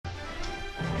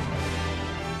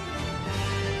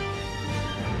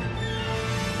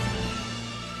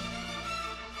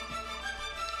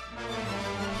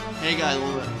Hey guys,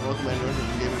 welcome back to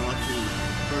Northern Gaming. Watching the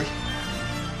first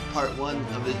part 1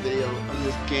 of this video of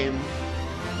this game.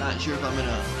 Not sure if I'm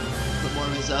gonna put more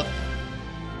of this up.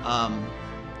 I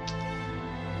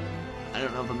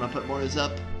don't know if I'm gonna put more of this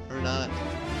up or not.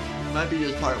 It might be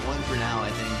just part 1 for now, I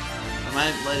think. I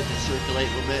might let it just circulate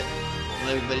a little bit.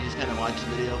 Let everybody just kind of watch the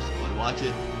video, so we'll watch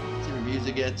it, see what reviews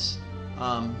it gets.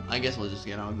 I guess we'll just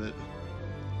get on with it.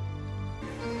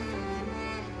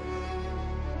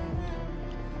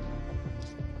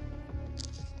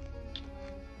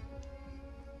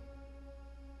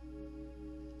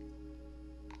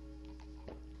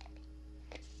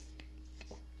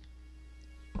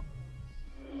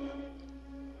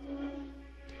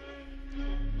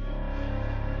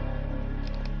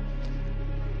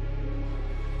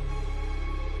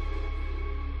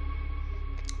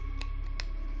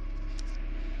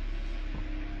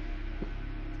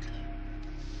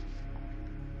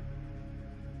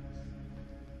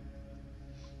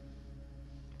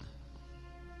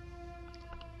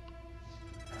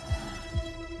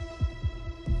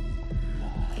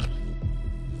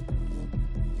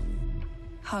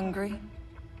 Hungry?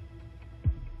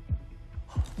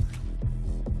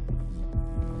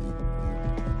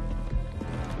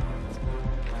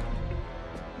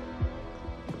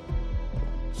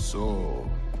 So,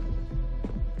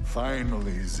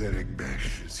 finally Zerek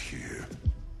Besh is here.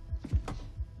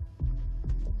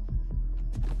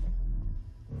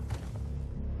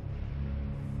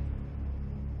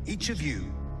 Each of you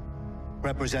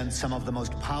represents some of the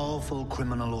most powerful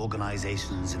criminal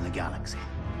organizations in the galaxy.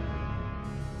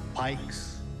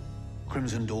 Pikes,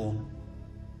 Crimson Dawn,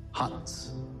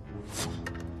 Huts.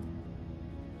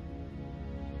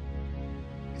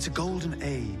 It's a golden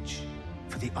age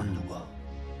for the underworld.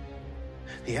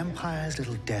 The Empire's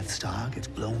little Death Star gets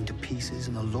blown to pieces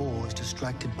and the law is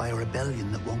distracted by a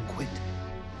rebellion that won't quit.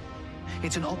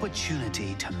 It's an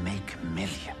opportunity to make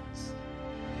millions.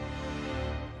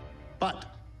 But,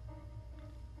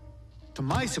 to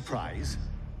my surprise,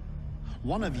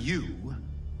 one of you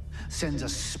sends a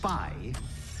spy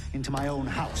into my own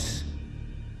house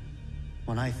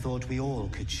when I thought we all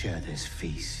could share this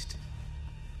feast.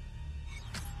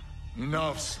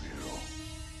 Enough, Sliro.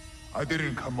 I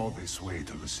didn't come all this way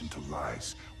to listen to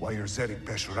lies while your Zerek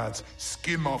Besh rats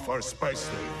skim off our spice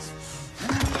lanes.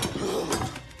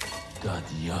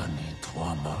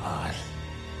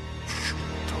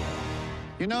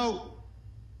 You know,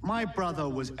 my brother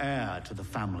was heir to the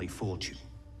family fortune.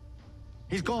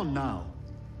 He's gone now.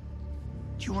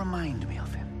 You remind me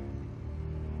of him.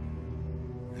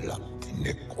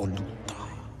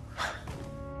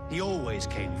 He always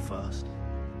came first.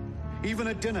 Even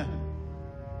at dinner.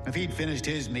 If he'd finished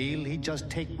his meal, he'd just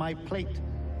take my plate.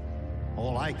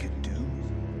 All I could do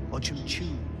was watch him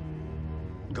chew.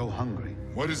 Go hungry.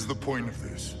 What is the point of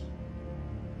this?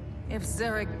 If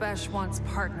Zerek Besh wants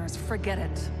partners, forget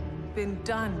it. Been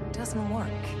done. Doesn't work.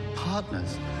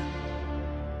 Partners?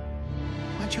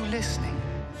 Weren't you listening?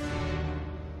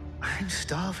 I'm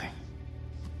starving.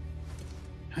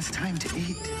 It's time to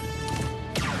eat.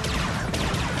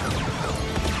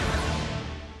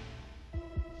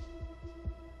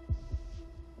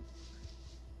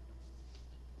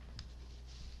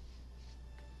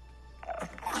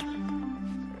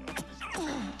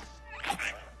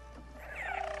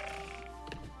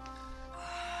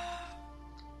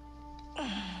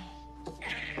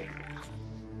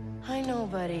 I know,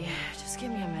 buddy. Just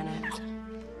give me a minute.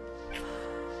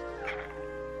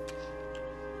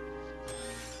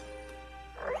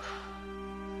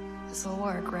 This'll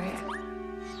work, right?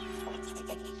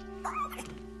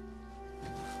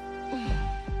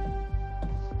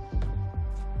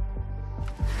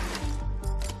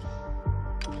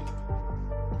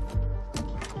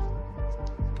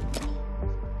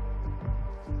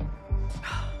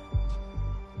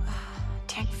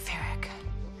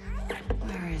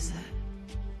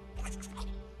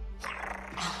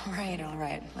 All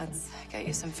right. Let's get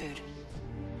you some food.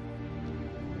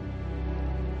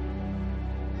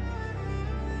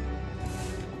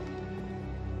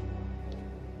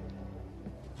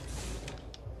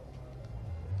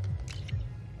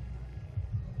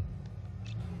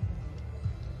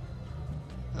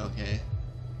 Okay.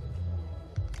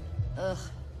 Ugh,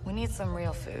 we need some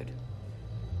real food.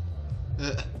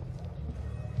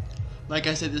 Like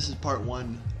I said, this is part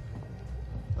 1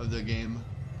 of the game.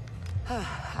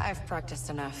 I've practiced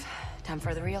enough. Time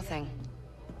for the real thing.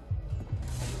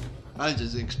 I was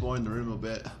just exploring the room a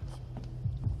bit.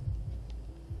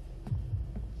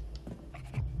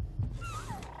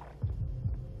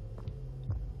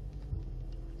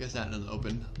 Guess that doesn't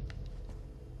open.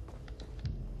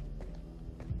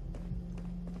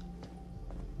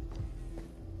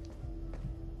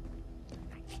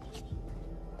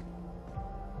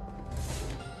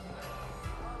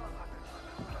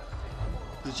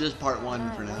 It's just part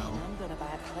 1 for now. I'm gonna buy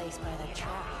a place by the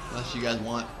truck. Unless you guys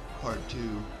want part 2.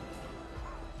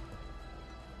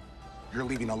 You're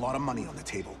leaving a lot of money on the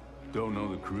table. Don't know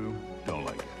the crew, don't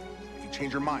like it. If you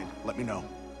change your mind, let me know.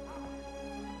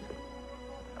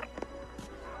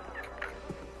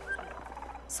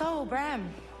 So,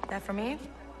 Bram, that for me?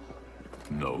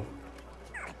 No.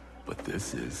 But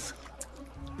this is...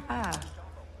 Ah,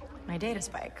 my data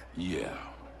spike. Yeah,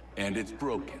 and it's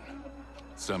broken.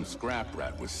 Some scrap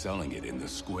rat was selling it in the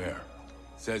square.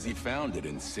 Says he found it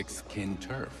in sixth-kin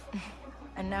turf.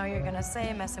 And now you're gonna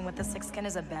say messing with the sixth-kin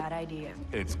is a bad idea.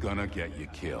 It's gonna get you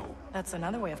killed. That's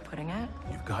another way of putting it.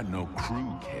 You've got no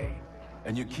crew, Kay.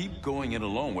 And you keep going it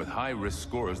alone with high-risk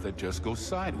scores that just go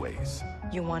sideways.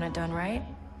 You want it done right?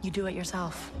 You do it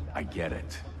yourself. I get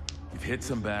it. You've hit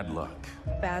some bad luck.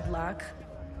 Bad luck?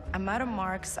 I'm out of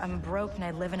marks, I'm broke, and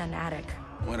I live in an attic.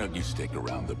 Why don't you stick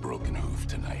around the Broken Hoof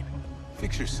tonight?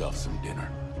 Fix yourself some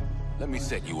dinner. Let me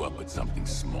set you up with something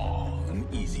small, an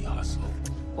easy hustle.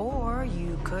 Or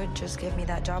you could just give me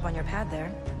that job on your pad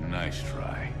there. Nice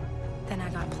try. Then I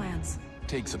got plans.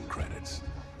 Take some credits.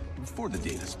 Before the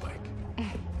data spike.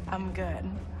 I'm good.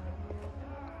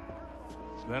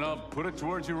 Then I'll put it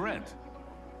towards your rent.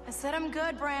 I said I'm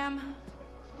good, Bram.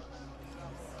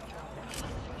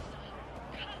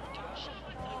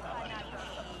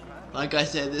 Like I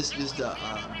said, this just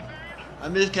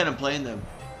I'm just kind of playing them,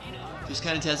 just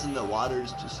kind of testing the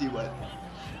waters to see what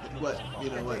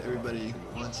everybody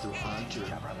wants to watch or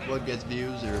what gets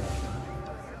views, or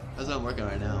that's what I'm working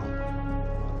right now.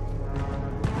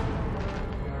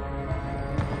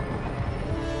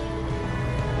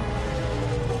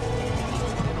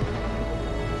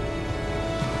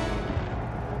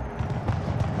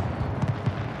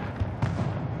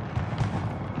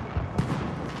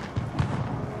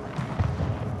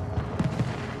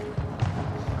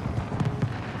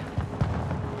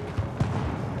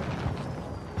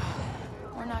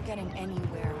 Getting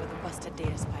anywhere with a busted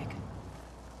data spike.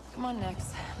 Come on,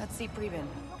 next. Let's see Preeban.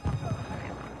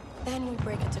 Then we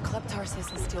break into Club Tarsus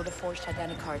and steal the forged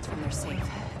identity cards from their safe.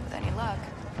 With any luck,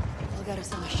 they'll get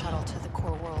us on a shuttle to the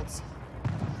core worlds.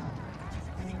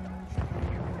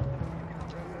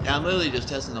 Yeah, I'm literally just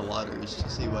testing the waters to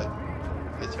see what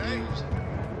gets views.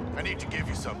 I need to give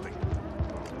you something.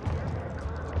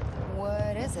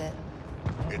 What is it?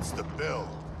 It's the bill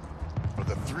for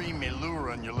the 3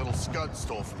 Miluran your little scud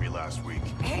stole from me last week.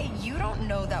 Hey, you don't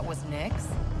know that was Nick's?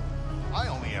 I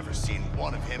only ever seen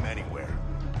one of him anywhere.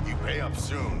 You pay up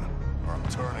soon, or I'm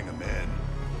turning him in.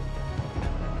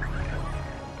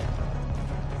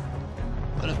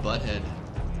 What a butthead.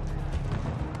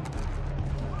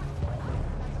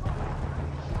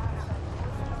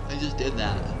 I just did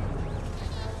that.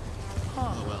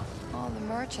 Huh. Oh well. All the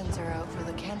merchants are out for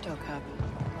the Canto Cup.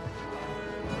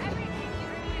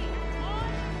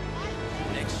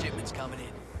 Next shipment's coming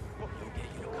in. You'll get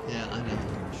you to come. Yeah, I know.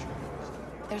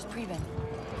 There's Preeban.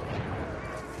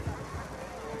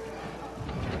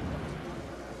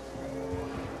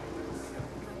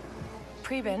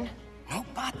 Preeban? No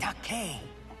patake.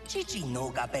 Chichi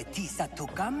no gabetisa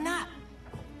tukamna.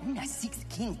 Una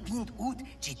 6-kin pind ut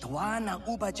chituana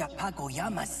uba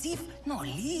japagoyama sif no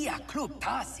lia club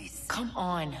tasis. Come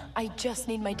on. I just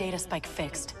need my data spike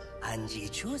fixed. Anji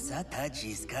chusa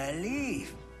tajis kalif.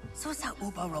 Susa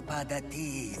uba ropada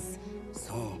tis.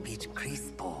 Son pitch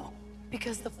crispo.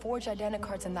 Because the forged identity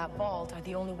cards in that vault are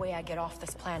the only way I get off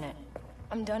this planet.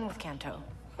 I'm done with Canto.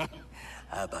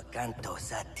 Abacanto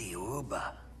sati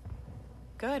uba.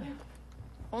 Good.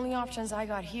 Only options I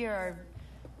got here are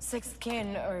sixth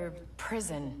kin or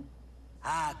prison.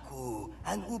 Aku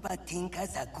an uba tinka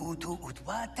zagutu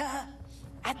utwata.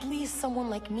 At least someone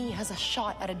like me has a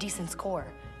shot at a decent score.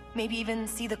 Maybe even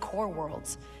see the core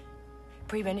worlds.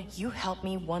 Preeban, you help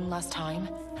me one last time,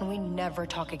 and we never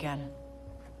talk again.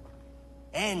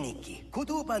 Eniki,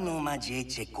 kutuba numa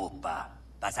jeche kopa.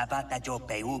 Pasabata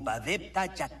jope uba vipta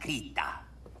chakrita.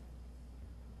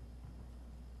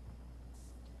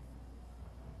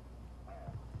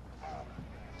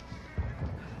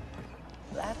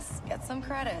 Let's get some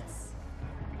credits.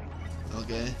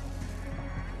 Okay.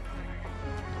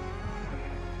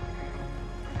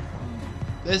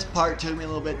 This part took me a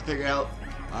little bit to figure out.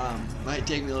 Might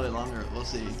take me a little bit longer. We'll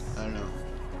see. I don't know.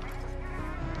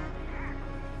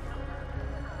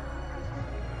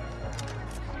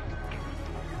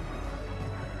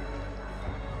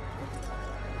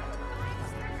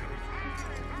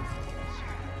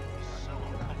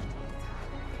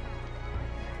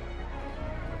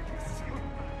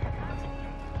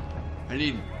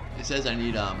 It says I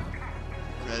need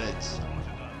credits.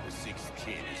 The 6th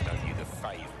kin has done you the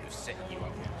favor of setting you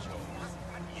up with jobs.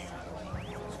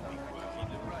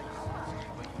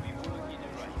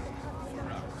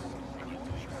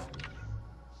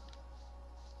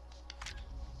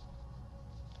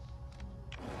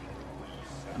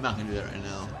 I'm not gonna do that right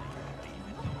now.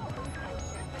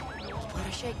 A lot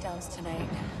of shakedowns tonight.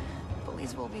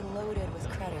 Police will be loaded with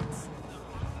credits.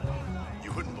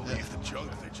 You wouldn't believe the junk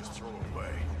they just throw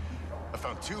away. I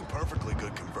found 2 perfectly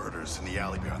good converters in the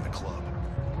alley behind the club.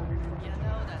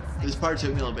 This part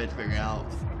took me a little bit to figure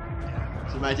out.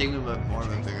 So it might take me a bit more to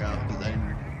figure out because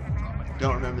I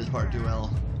don't remember this part too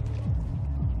well.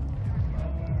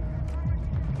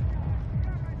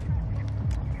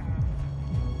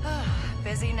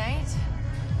 Busy night?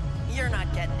 You're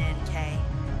not getting in, Kay.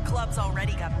 Club's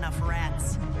already got enough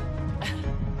rats.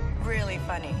 Really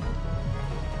funny.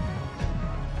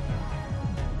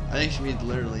 I think she means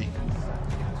literally.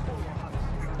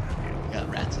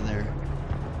 Got rats in there.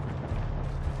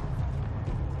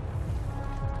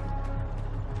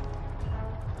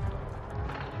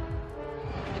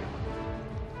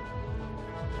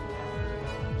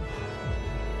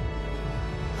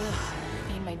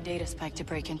 Need my data spike to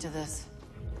break into this.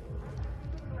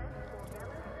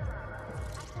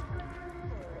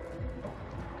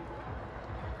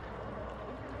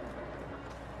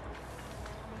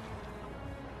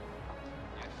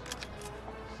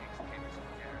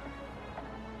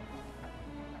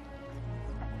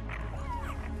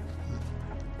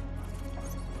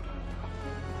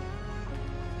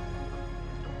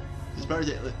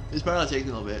 This part will take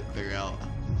me a little bit to figure out.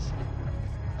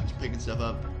 Just picking stuff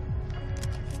up.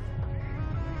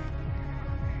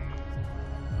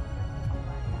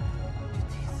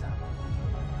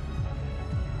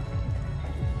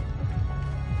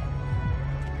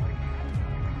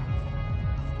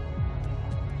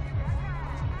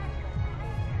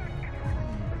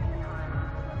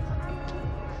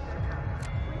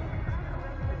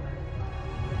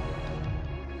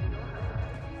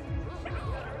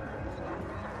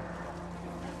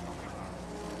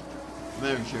 I'm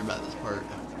not even sure about this part.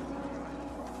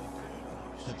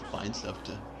 Just have to find stuff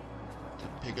to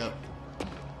pick up.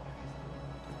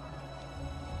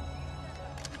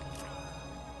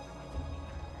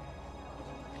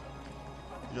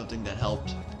 You don't think that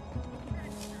helped?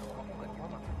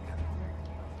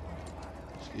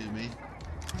 Excuse me.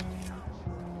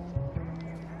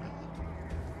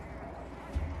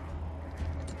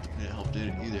 It helped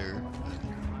it either.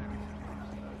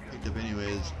 But picked up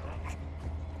anyways.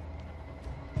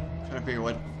 Trying to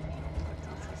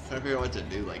figure what to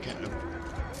do, like, kind of.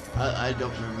 I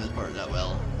don't remember this part that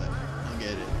well, but I'll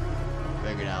get it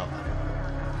figured out.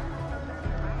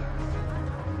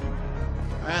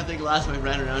 I think last time I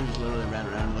ran around, just literally ran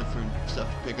around and looked for stuff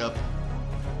to pick up.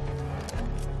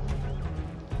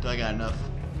 Until I got enough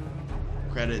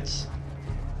credits.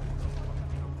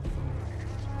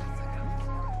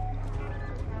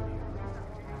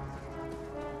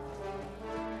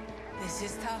 This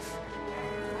is tough.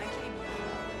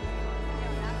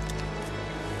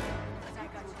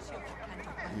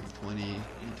 20,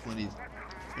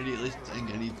 I need at least, I think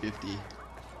I need 50,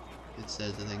 it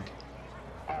says, I think.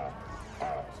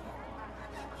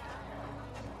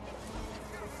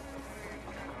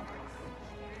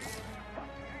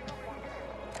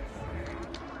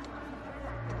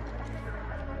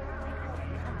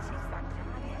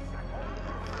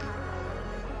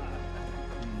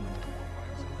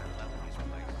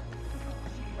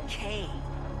 Kay,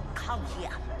 come here.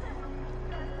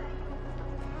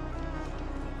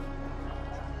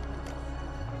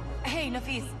 Hey,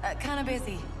 Nafis, kinda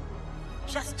busy.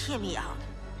 Just hear me out.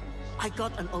 I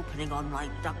got an opening on my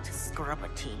Dr. Scrubber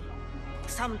team.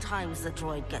 Sometimes the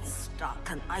droid gets stuck,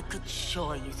 and I could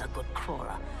sure use a good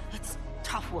crawler. It's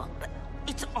tough work, but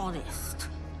it's honest.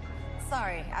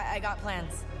 Sorry, I got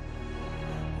plans.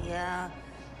 Yeah,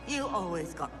 you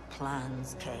always got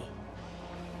plans, Kay.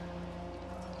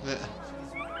 Yeah.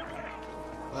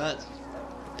 Well, that's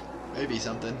maybe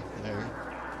something there.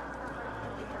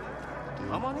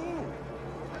 Come on in.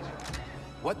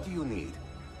 What do you need?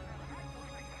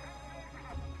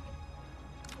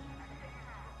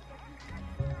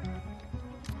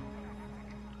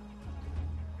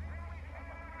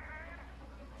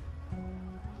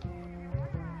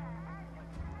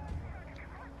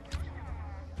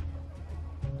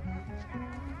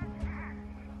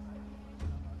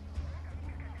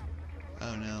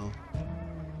 Oh no.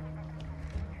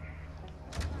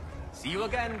 See you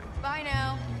again. Bye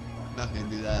now. Not gonna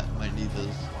do that. Might need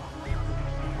those.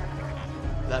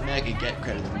 That man could get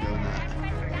credit for doing that.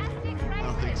 I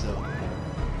don't think so.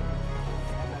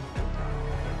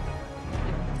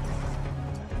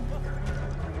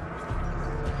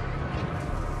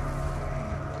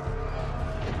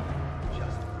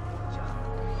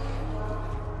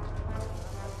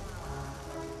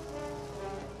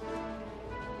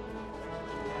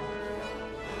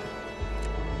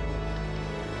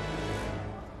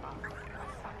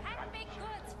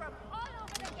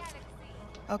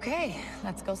 Okay,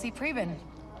 let's go see Preeban.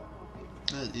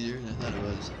 That was easier than I thought it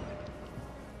was.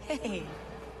 Hey,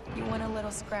 you want a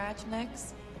little scratch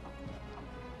next?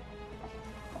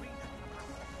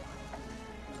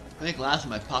 I think last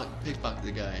time I pickpocketed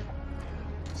the guy.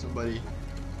 Somebody.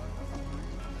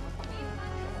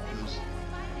 Was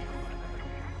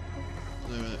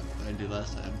what I did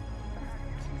last time.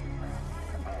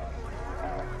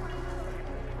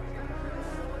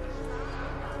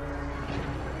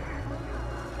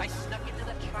 I snuck into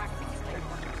the traffic.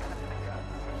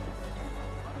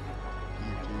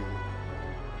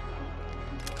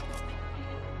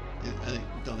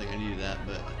 Don't think I needed that,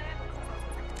 but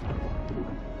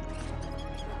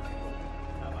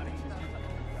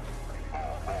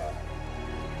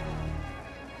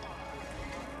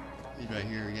he's right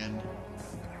here again.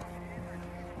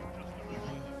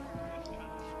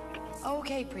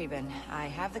 Okay, Preeban, I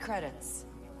have the credits.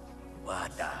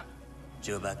 Wata.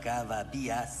 Chubakava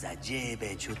bia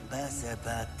sajebe chupasa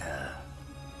bata.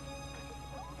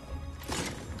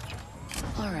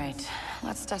 All right,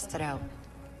 let's test it out.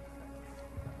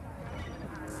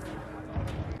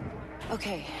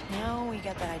 Okay, now we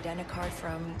get that identicard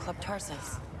from Club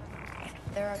Tarsus.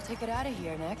 They're our ticket out of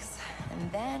here, Nix. And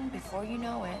then, before you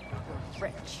know it, we're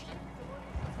rich.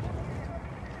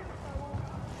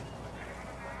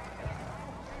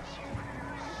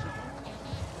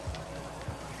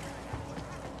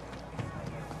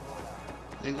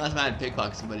 I think last time I had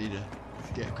pickpocket somebody to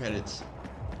get credits.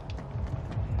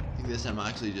 I think this time I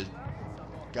actually just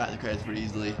got the credits pretty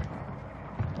easily.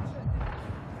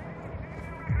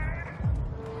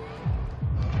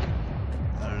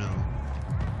 I don't know.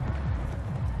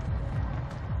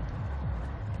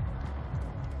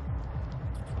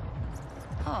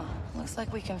 Huh, looks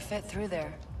like we can fit through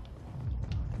there.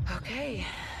 Okay,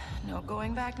 no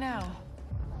going back now.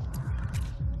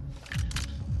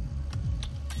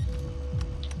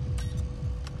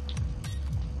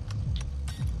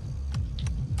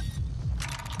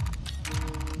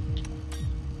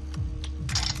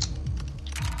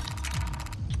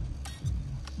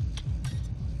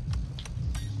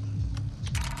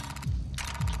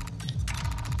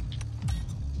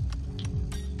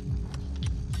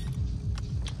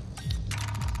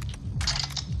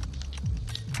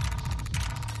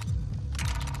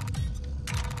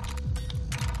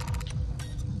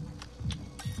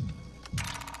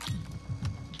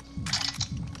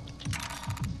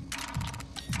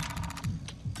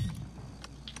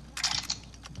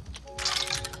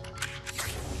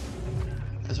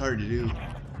 That's hard to do.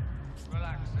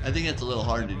 I think that's a little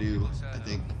hard to do. I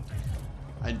think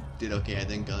I did okay, I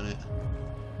think, on it.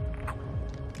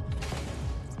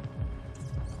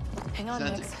 Hang on,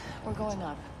 Nix. We're going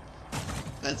up.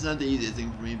 That's not the easiest thing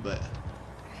for me, but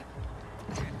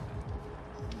do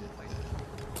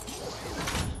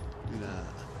that.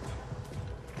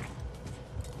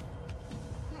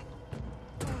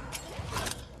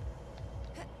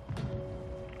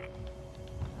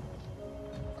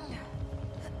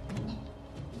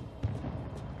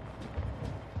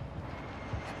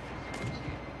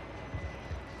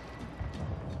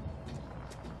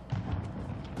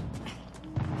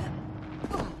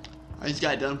 I just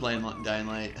got done playing Dying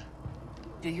Light.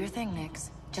 Do your thing, Nix.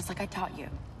 Just like I taught you.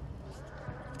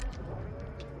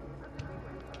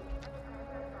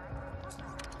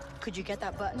 Could you get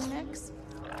that button, Nix?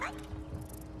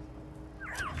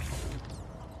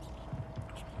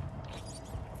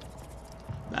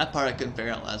 That part I couldn't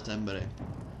figure out last time, but I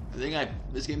think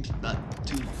this game's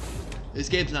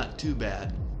not too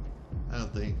bad. I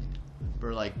don't think,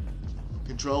 for like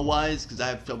control wise, because I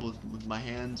have trouble with my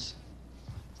hands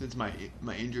since my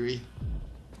injury.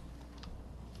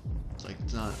 It's like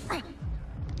it's not.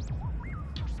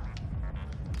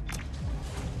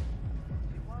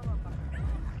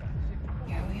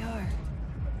 Here we are.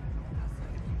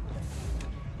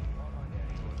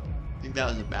 I think that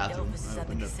was the bathroom. Elvis is I at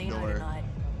the opened up the casino door. tonight.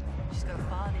 She's got a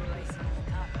father racing in the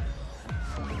cup.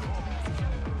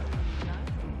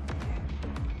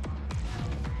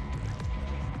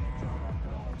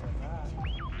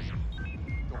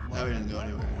 That way doesn't go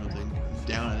anywhere, I don't think. It's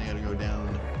down, I think I gotta go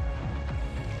down.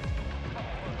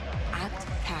 Act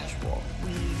casual.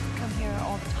 We come here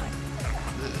all the time.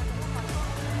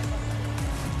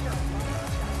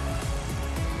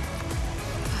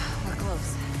 We're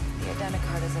close. The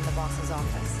identicard is in the boss's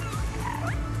office.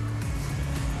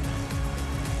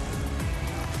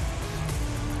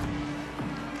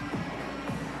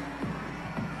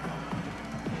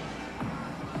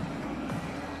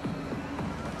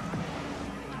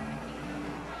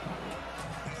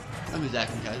 I'm just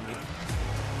acting casual,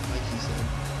 like she said.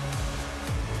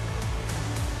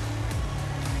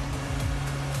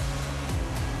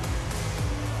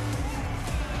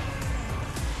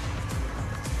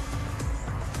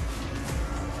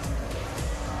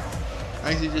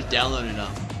 I actually just downloaded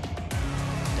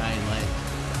Dying Light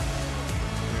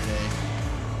the other day.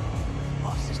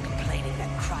 Boss is complaining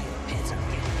that cryo pits are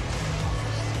getting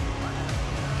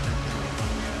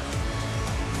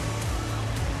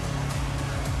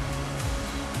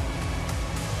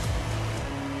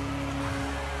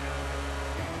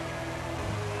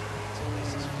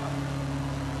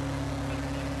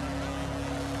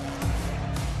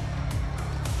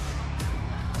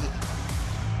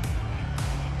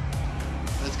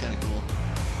That's kind of cool.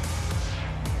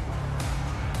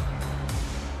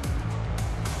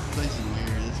 This place is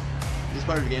weird. This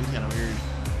part of the game's kind of weird.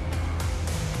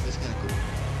 It's kind of cool.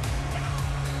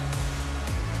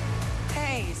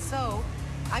 Hey, so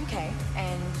I'm Kay,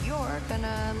 and you're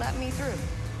gonna let me through.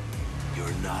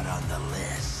 You're not on the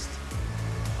list.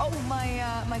 Oh,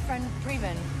 my friend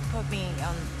Preeban put me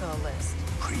on the list.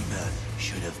 Preeban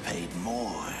should have paid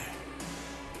more.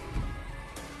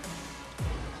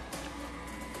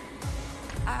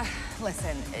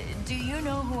 Listen, do you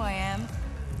know who I am?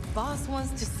 Boss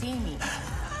wants to see me.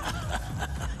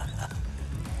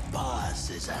 Boss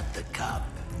is at the cup.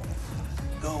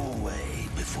 Go away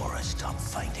before I stop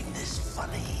finding this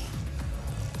funny.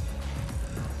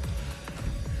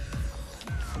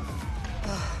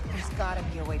 There's gotta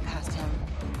be a way past him.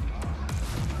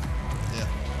 Yeah.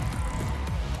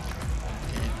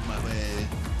 Okay, my way.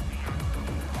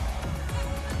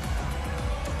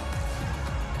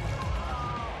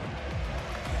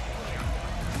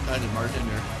 Kind of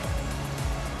bartender.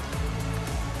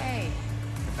 Hey,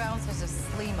 the bouncer's a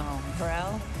Slimo.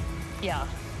 Varel? Yeah.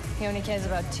 He only cares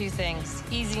about two things.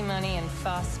 Easy money and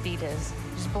fast speeders.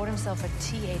 Just bought himself a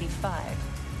T-85.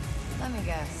 Let me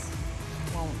guess.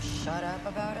 Won't shut up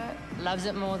about it? Loves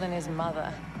it more than his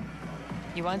mother.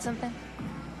 You want something?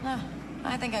 No,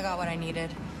 I think I got what I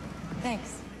needed.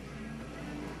 Thanks.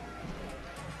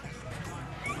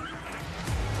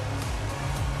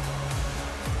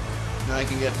 No, I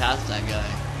can get past that guy.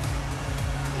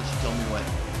 They should tell me what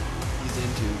he's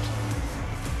into.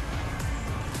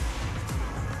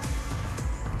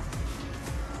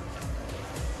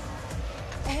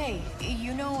 Hey,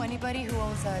 you know anybody who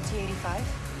owns a T-85?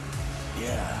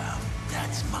 Yeah,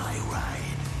 that's my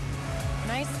ride.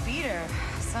 Nice speeder.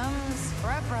 Some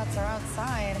scrap rats are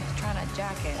outside trying to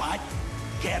jack it. What?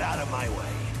 Get out of my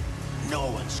way. No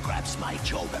one scraps my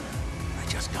children. I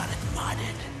just got it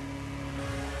modded.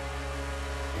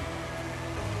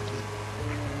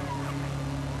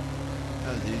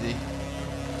 That was easy.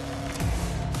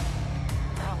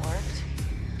 That worked.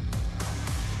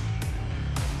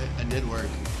 It did work.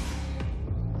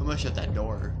 I'm gonna shut that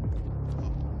door.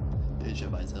 Oh, it did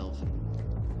shut by itself.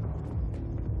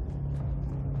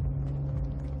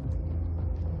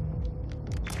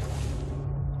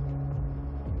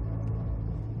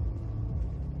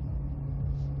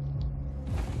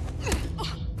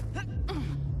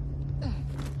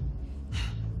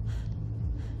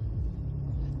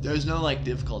 There's no like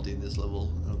difficulty in this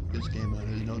level of this game.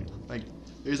 There's no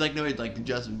like no like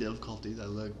adjustment difficulties. I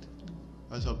looked.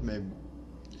 I was hoping maybe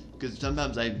because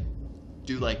sometimes I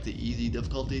do like the easy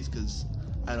difficulties because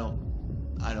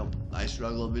I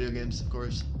struggle in video games, of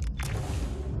course.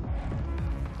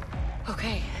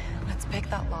 Okay, let's pick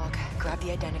that lock, grab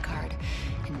the identity card,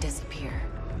 and disappear.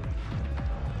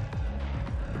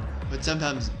 But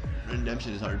sometimes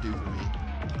redemption is hard too for me.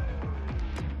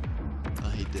 I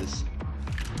hate this.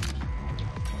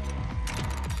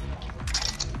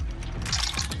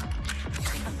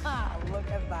 Look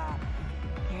at that.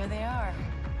 Here they are.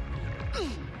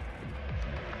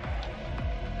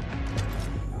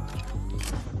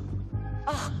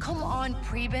 Oh, come on,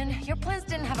 Preeban. Your plans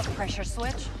didn't have a pressure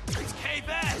switch. It's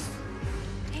K-Vess!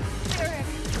 Hey, Derek.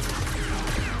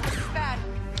 This is bad.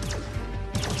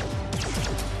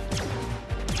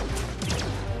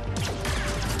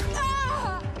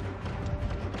 Ah!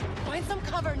 Find some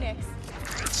cover, Nix.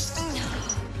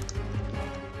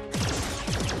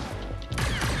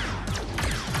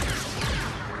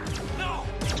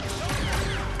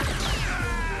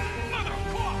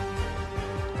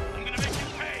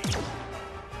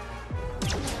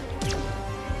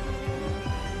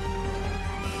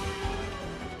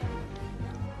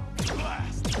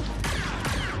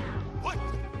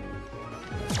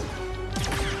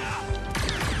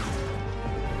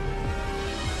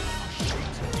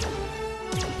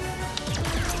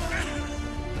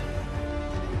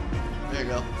 There you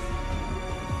go.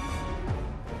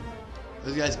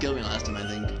 Those guys killed me last time, I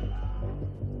think.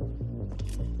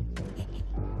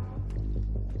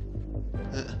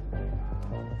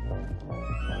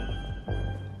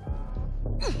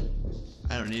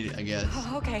 I don't need it, I guess.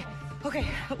 Okay,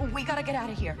 we gotta get out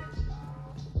of here.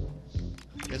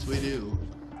 Yes, we do.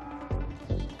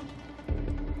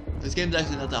 This game's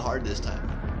actually not that hard this time.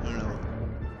 I don't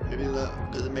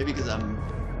know. Maybe because I'm,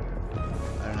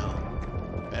 I don't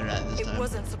know, better at it this time. It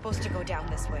wasn't supposed to go down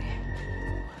this way.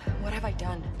 What have I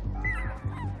done?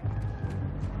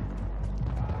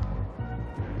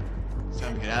 It's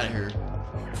time to get out of here.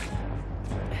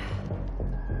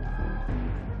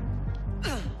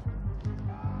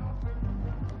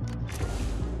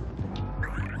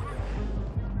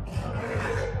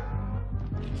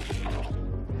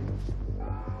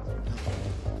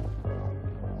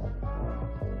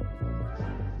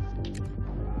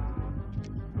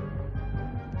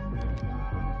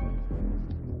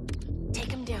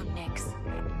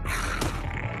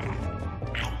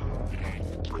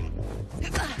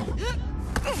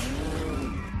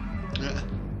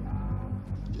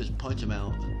 Just punch him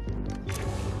out.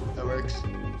 That works.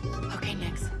 Okay,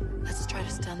 Nix. Let's try to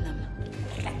stun them.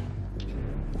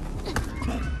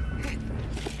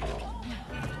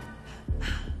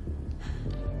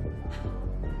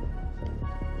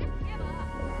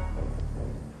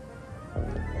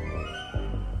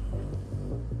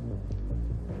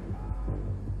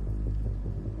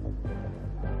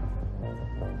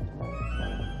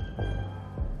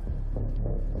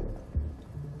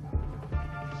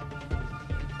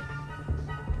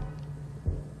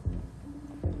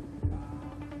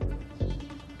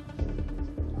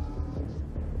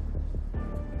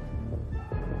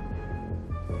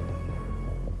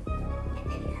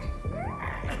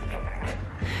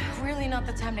 Really not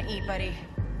the time to eat, buddy.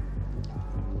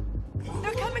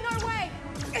 They're coming our way!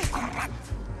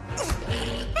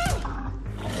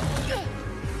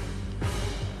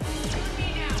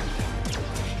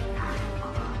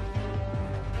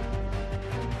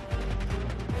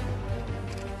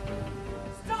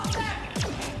 Stop them!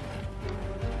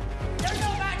 They're no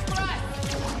match for us!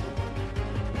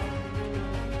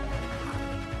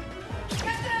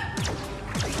 Get them!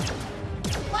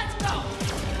 Let's go!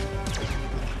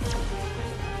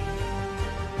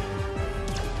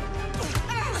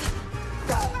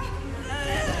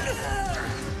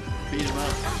 Beat him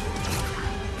up.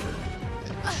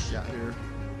 Get shot here.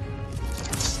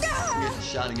 Get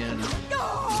shot again.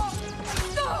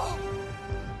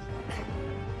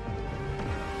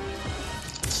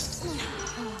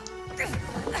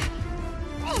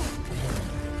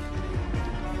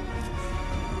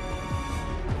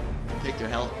 Take their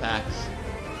health packs.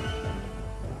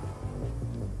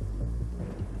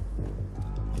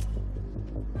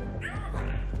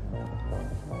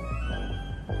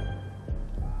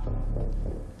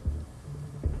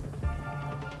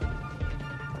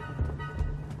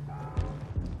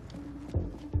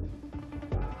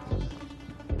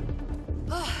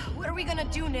 What are we gonna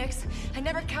do, Nix? I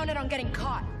never counted on getting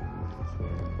caught.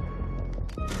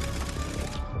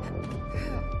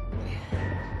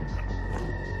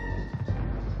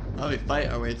 How do we fight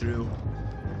our way through?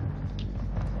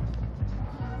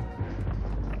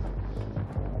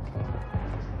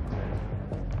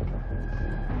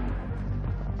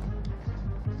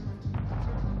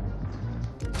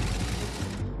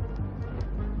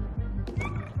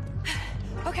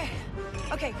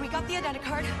 Okay, we got the identity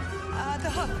card. The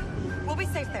hook. We'll be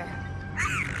safe there.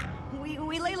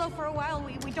 We lay low for a while.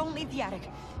 We don't leave the attic.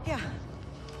 Yeah.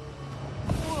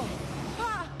 Whoa.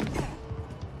 Ah.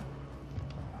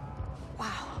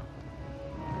 Wow.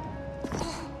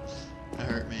 That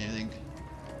hurt me, I think.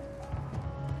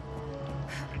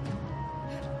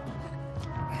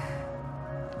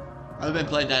 I've been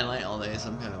playing Dying Light all day, so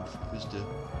I'm kind of used to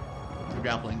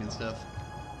grappling and stuff.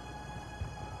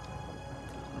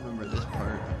 I remember this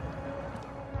part.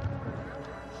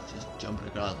 Just jumping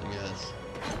across, I guess.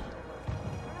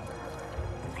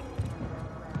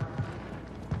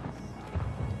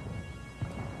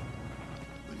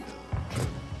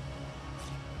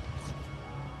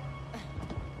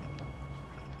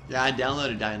 Yeah, I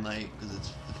downloaded Dying Light because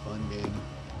it's a fun game.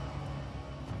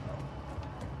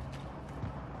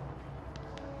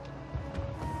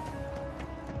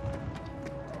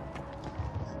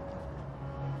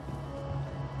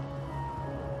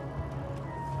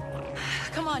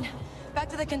 Come on, back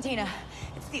to the cantina.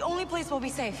 It's the only place we'll be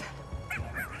safe.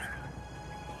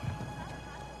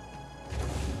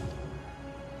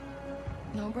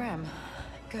 No Bram.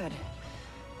 Good.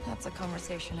 That's a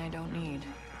conversation I don't need.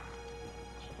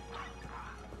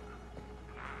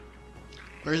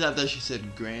 First I thought she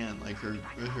said gran, like her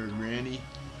granny,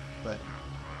 but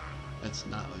that's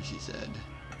not what she said.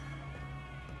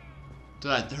 So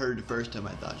I heard the first time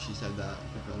I thought she said that.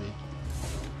 Funny.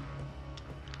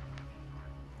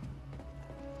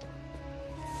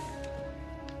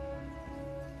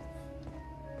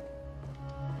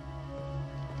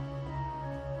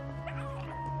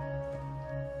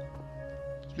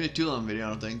 be a too long video, I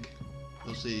don't think.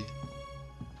 We'll see.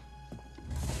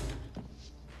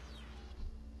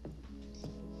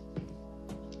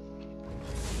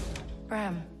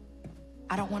 Bram,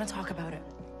 I don't want to talk about it.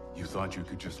 You thought you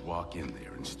could just walk in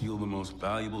there and steal the most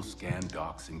valuable scan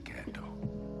docks in Canto.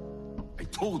 I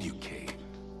told you, Kay.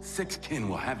 6 kin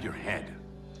will have your head.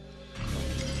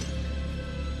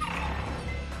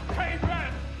 Hey,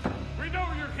 Red! We know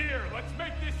you're here. Let's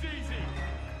make this easy.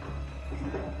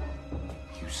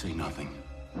 You say nothing.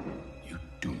 You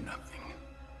do nothing.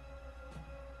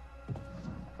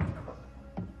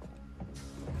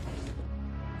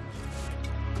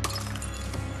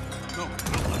 No.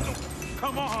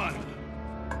 Come on!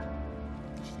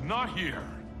 She's not here.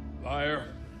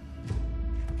 Liar.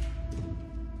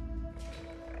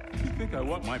 You think I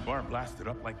want my bar blasted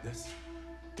up like this?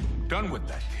 I'm done with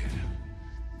that kid.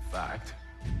 In fact,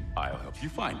 I'll help you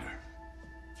find her.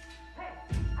 Hey,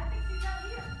 I think she's out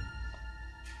here.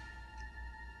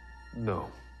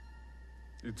 No.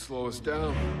 You'd slow us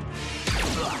down.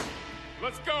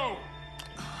 Let's go!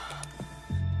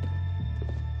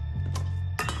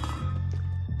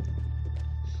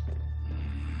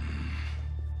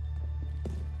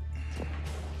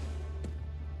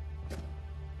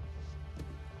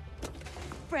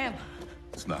 Bram,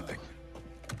 It's nothing.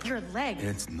 your leg.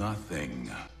 It's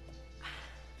nothing.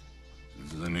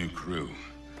 This is a new crew.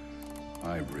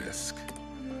 High risk.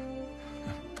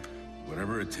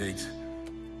 Whatever it takes,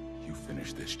 you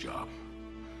finish this job.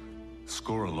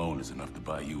 Score alone is enough to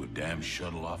buy you a damn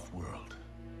shuttle off-world.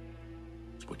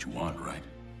 It's what you want, right?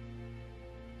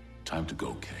 Time to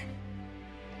go, Kay.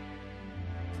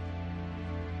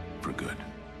 For good.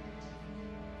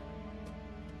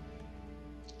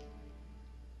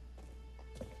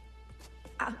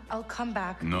 I'll come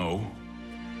back. No.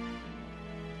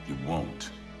 You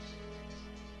won't.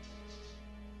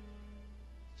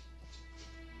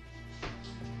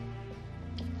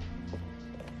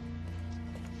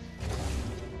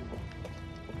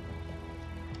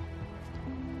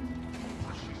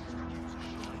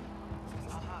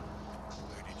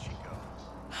 Where did she go?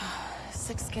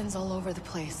 6 skins all over the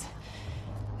place.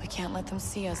 We can't let them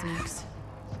see us, Nix.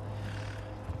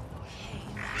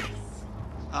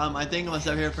 I think I'm gonna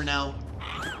stop here for now.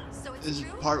 This is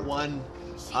part 1.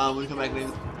 We'll come back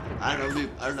later. I don't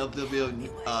know if there'll be a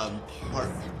part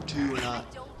 2 or not.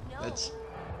 That's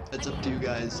up to you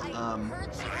guys. I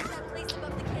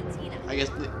guess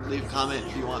leave a comment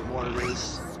if you want more of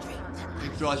this.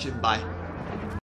 Thanks for watching. Bye.